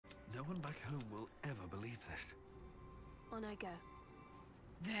one back home will ever believe this. On I go.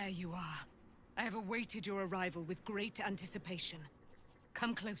 There you are. I have awaited your arrival with great anticipation.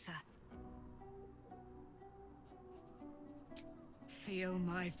 Come closer. Feel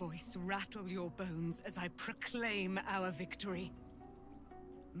my voice rattle your bones as I proclaim our victory.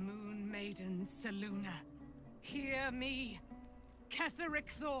 Moon Maiden Selûne, hear me! Ketheric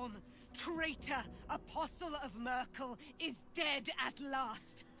Throm, traitor, apostle of Myrkul, is dead at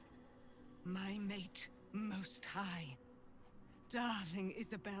last. My mate, Most High. Darling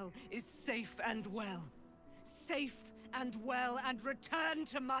Isobel is safe and well. Safe and well, and returned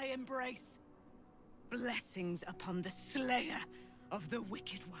to my embrace. Blessings upon the slayer of the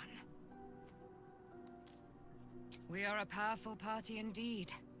Wicked One. We are a powerful party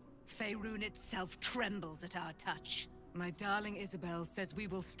indeed. Faerun itself trembles at our touch. My darling Isobel says we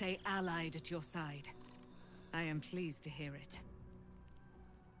will stay allied at your side. I am pleased to hear it.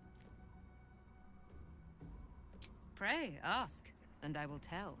 Pray, ask, and I will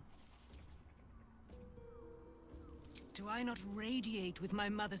tell. Do I not radiate with my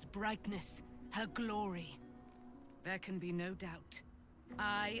mother's brightness, her glory? There can be no doubt.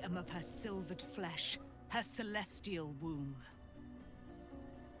 I am of her silvered flesh, her celestial womb.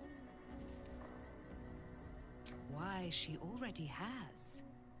 Why, she already has.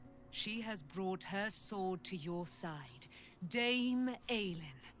 She has brought her sword to your side, Dame Aylin.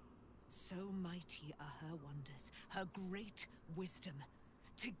 So mighty are her wonders, her great wisdom.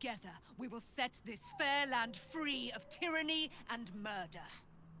 Together, we will set this fair land free of tyranny and murder.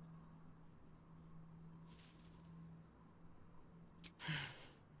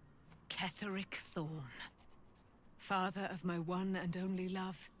 Ketheric Throm, father of my one and only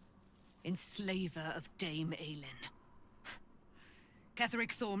love, enslaver of Dame Aylin.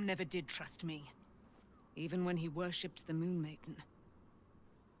 Ketheric Throm never did trust me, even when he worshipped the Moon Maiden.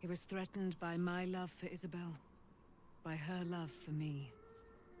 He was threatened by my love for Isobel, by her love for me.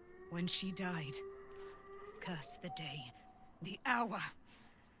 When she died, curse the day, the hour,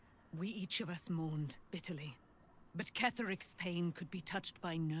 we each of us mourned bitterly. But Ketheric's pain could be touched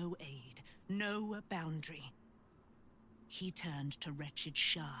by no aid, no boundary. He turned to wretched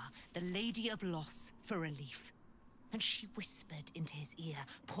Shah, the Lady of Loss, for relief. And she whispered into his ear,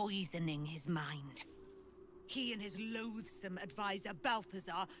 poisoning his mind. He and his loathsome advisor,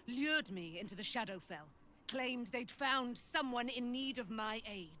 Balthazar, lured me into the Shadowfell, claimed they'd found someone in need of my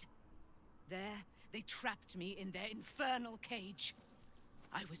aid. There, they trapped me in their infernal cage.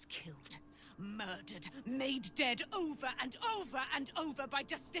 I was killed, murdered, made dead over and over and over by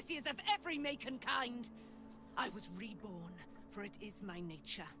justiciars of every make and kind. I was reborn, for it is my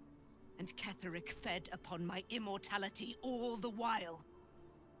nature. And Ketheric fed upon my immortality all the while.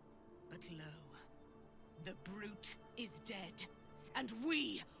 But lo, the brute is dead, and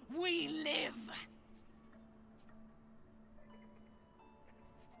we live!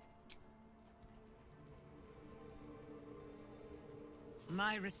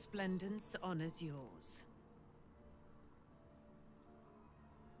 My resplendence honors yours.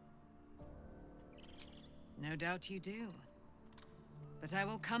 No doubt you do. But I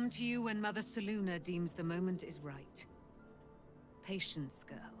will come to you when Mother Selûne deems the moment is right. Patience,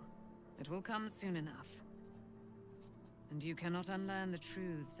 girl. It will come soon enough. And you cannot unlearn the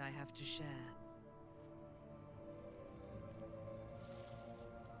truths I have to share.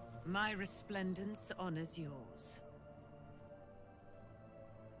 My resplendence honors yours.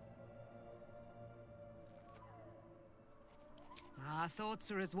 Our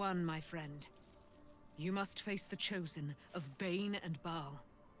thoughts are as one, my friend. You must face the Chosen of Bane and Baal.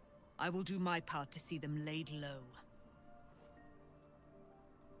 I will do my part to see them laid low.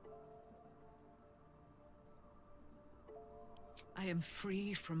 I am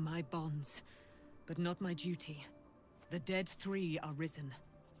free from my bonds, but not my duty. The dead 3 are risen.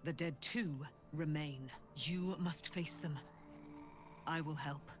 The dead 2 remain. You must face them. I will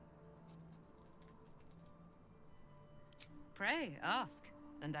help. Pray, ask,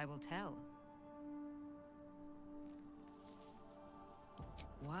 and I will tell.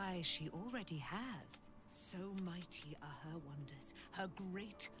 Why, she already has. So mighty are her wonders, her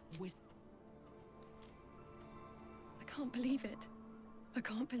great wisdom. I can't believe it. I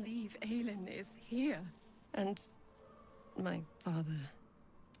can't believe Aylin is here. And my father.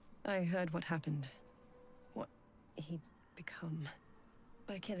 I heard what happened. What he'd become.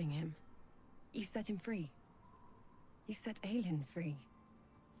 By killing him. You set him free. You set Aylin free.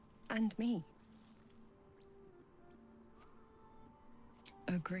 And me.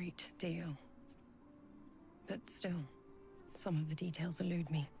 A great deal. But still, some of the details elude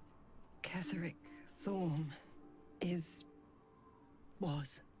me. Ketheric Throm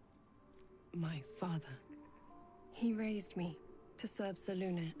was my father. He raised me to serve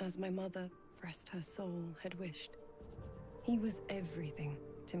Selûne as my mother, rest her soul, had wished. He was everything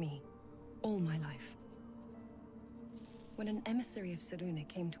to me, all my life. When an emissary of Selûne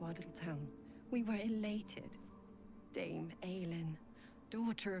came to our little town, we were elated. Dame Aylin,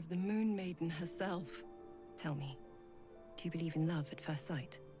 daughter of the Moon Maiden herself. Tell me, do you believe in love at first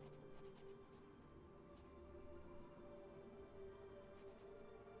sight?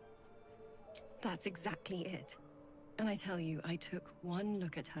 That's exactly it. And I tell you, I took one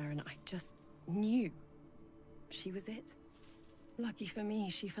look at her and I just knew she was it. Lucky for me,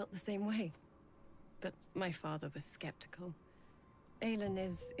 she felt the same way. But my father was skeptical. Aylin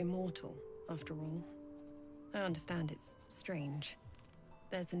is immortal, after all. I understand it's strange.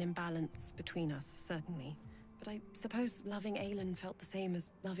 There's an imbalance between us, certainly. But I suppose loving Aylin felt the same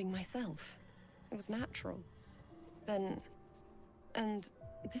as loving myself. It was natural. Then... and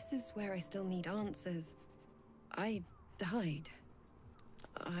this is where I still need answers. I died.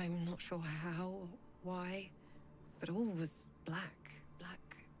 I'm not sure how, why, but all was black.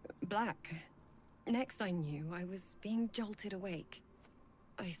 Next I knew, I was being jolted awake.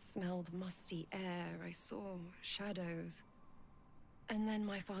 I smelled musty air, I saw shadows. And then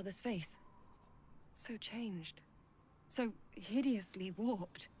my father's face. So changed. So hideously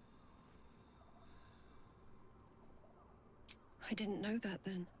warped. I didn't know that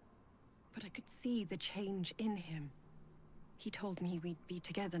then, but I could see the change in him. He told me we'd be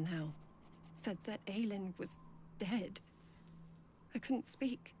together now. Said that Aylin was dead. I couldn't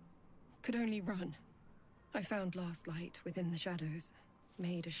speak. Could only run. I found last light within the shadows.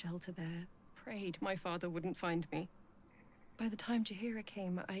 Made a shelter there. Prayed my father wouldn't find me. By the time Jaheira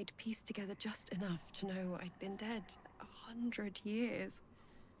came, I'd pieced together just enough to know I'd been dead 100 years.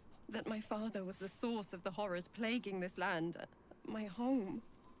 That my father was the source of the horrors plaguing this land. My home.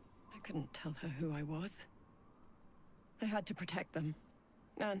 I couldn't tell her who I was. I had to protect them.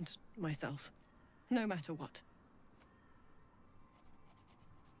 And myself. No matter what.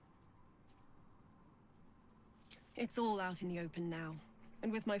 It's all out in the open now.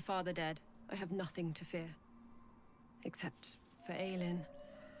 And with my father dead, I have nothing to fear. Except for Aylin.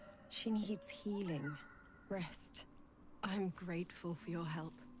 She needs healing. Rest. I'm grateful for your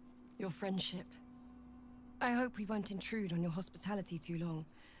help. Your friendship. I hope we won't intrude on your hospitality too long.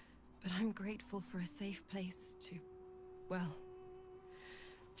 But I'm grateful for a safe place to... well...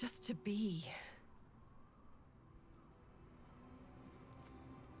 just to be.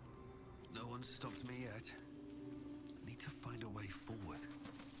 No one's stopped me yet. I need to find a way forward.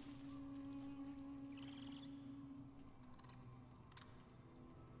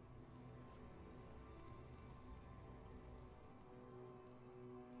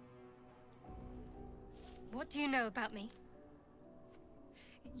 What do you know about me?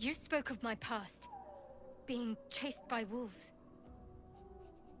 You spoke of my past, being chased by wolves.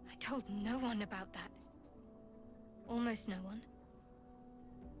 I told no one about that. Almost no one.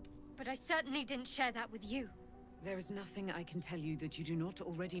 But I certainly didn't share that with you. There is nothing I can tell you that you do not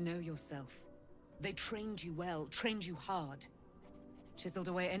already know yourself. They trained you well, trained you hard. Chiseled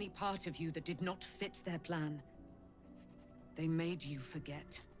away any part of you that did not fit their plan. They made you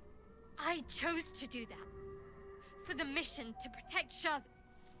forget. I chose to do that. For the mission to protect Shaz.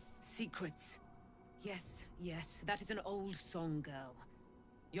 Secrets. Yes, yes, that is an old song, girl.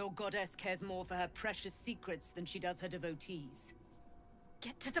 Your goddess cares more for her precious secrets than she does her devotees.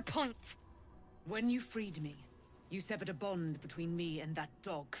 Get to the point. When you freed me, you severed a bond between me and that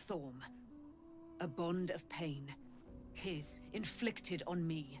dog, Throm. A bond of pain. His, inflicted on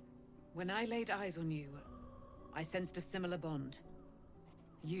me. When I laid eyes on you, I sensed a similar bond.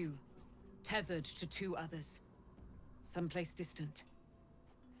 You, tethered to two others. Someplace distant.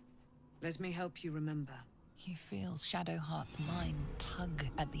 Let me help you remember. You feel Shadowheart's mind tug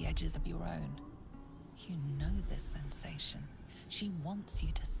at the edges of your own. You know this sensation. She wants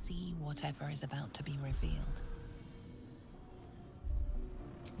you to see whatever is about to be revealed.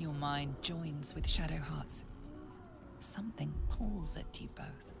 Your mind joins with Shadowheart's. Something pulls at you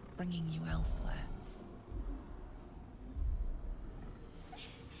both, bringing you elsewhere.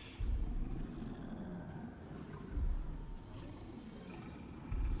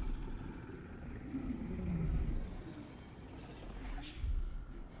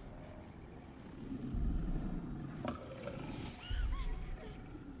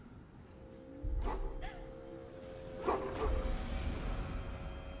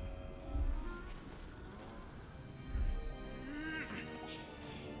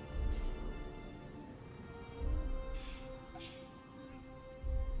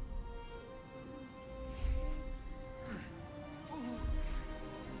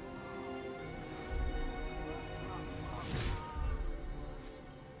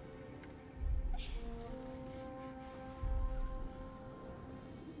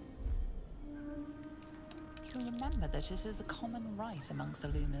 remember that it is a common rite among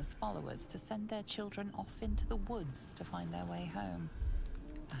Seluna's followers to send their children off into the woods to find their way home.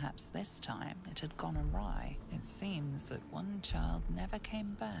 Perhaps this time it had gone awry. It seems that one child never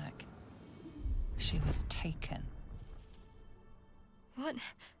came back. She was taken. What?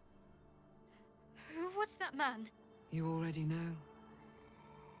 Who was that man? You already know.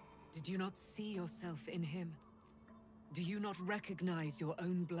 Did you not see yourself in him? Do you not recognize your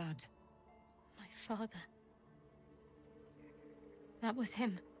own blood? My father. That was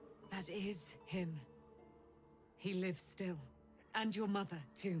him. That is him. He lives still. And your mother,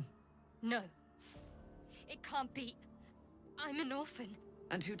 too. No. It can't be. I'm an orphan.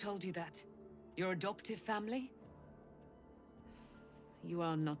 And who told you that? Your adoptive family? You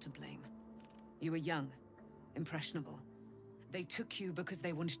are not to blame. You were young, impressionable. They took you because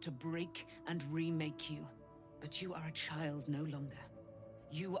they wanted to break and remake you. But you are a child no longer.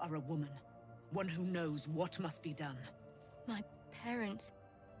 You are a woman. One who knows what must be done. My parents.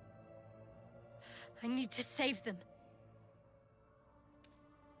 I need to save them.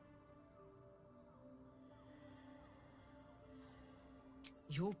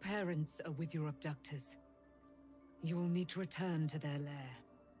 Your parents are with your abductors. You will need to return to their lair.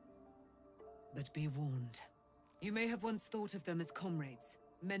 But be warned. You may have once thought of them as comrades,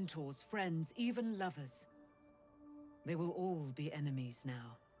 mentors, friends, even lovers. They will all be enemies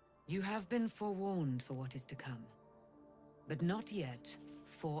now. You have been forewarned for what is to come, but not yet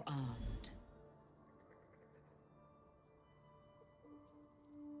forearmed.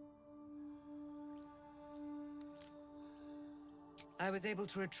 I was able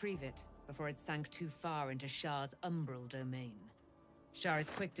to retrieve it before it sank too far into Shah's umbral domain. Shah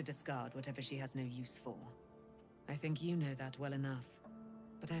is quick to discard whatever she has no use for. I think you know that well enough,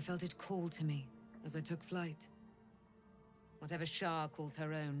 but I felt it call to me as I took flight. Whatever Shah calls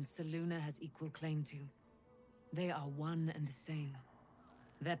her own, Selûne has equal claim to. They are one and the same.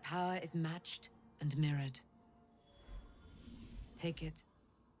 Their power is matched and mirrored. Take it.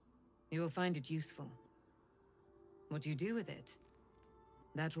 You will find it useful. What you do with it,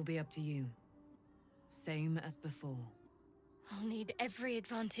 that will be up to you. Same as before. I'll need every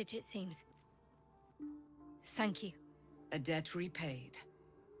advantage, it seems. Thank you. A debt repaid.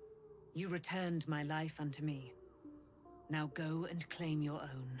 You returned my life unto me. Now go and claim your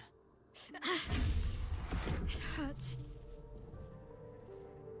own. It hurts.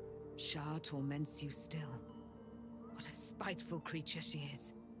 Shah torments you still. What a spiteful creature she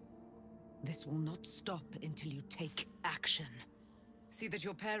is. This will not stop until you take action. See that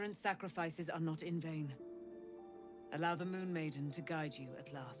your parents' sacrifices are not in vain. Allow the Moon Maiden to guide you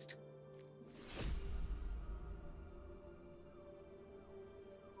at last.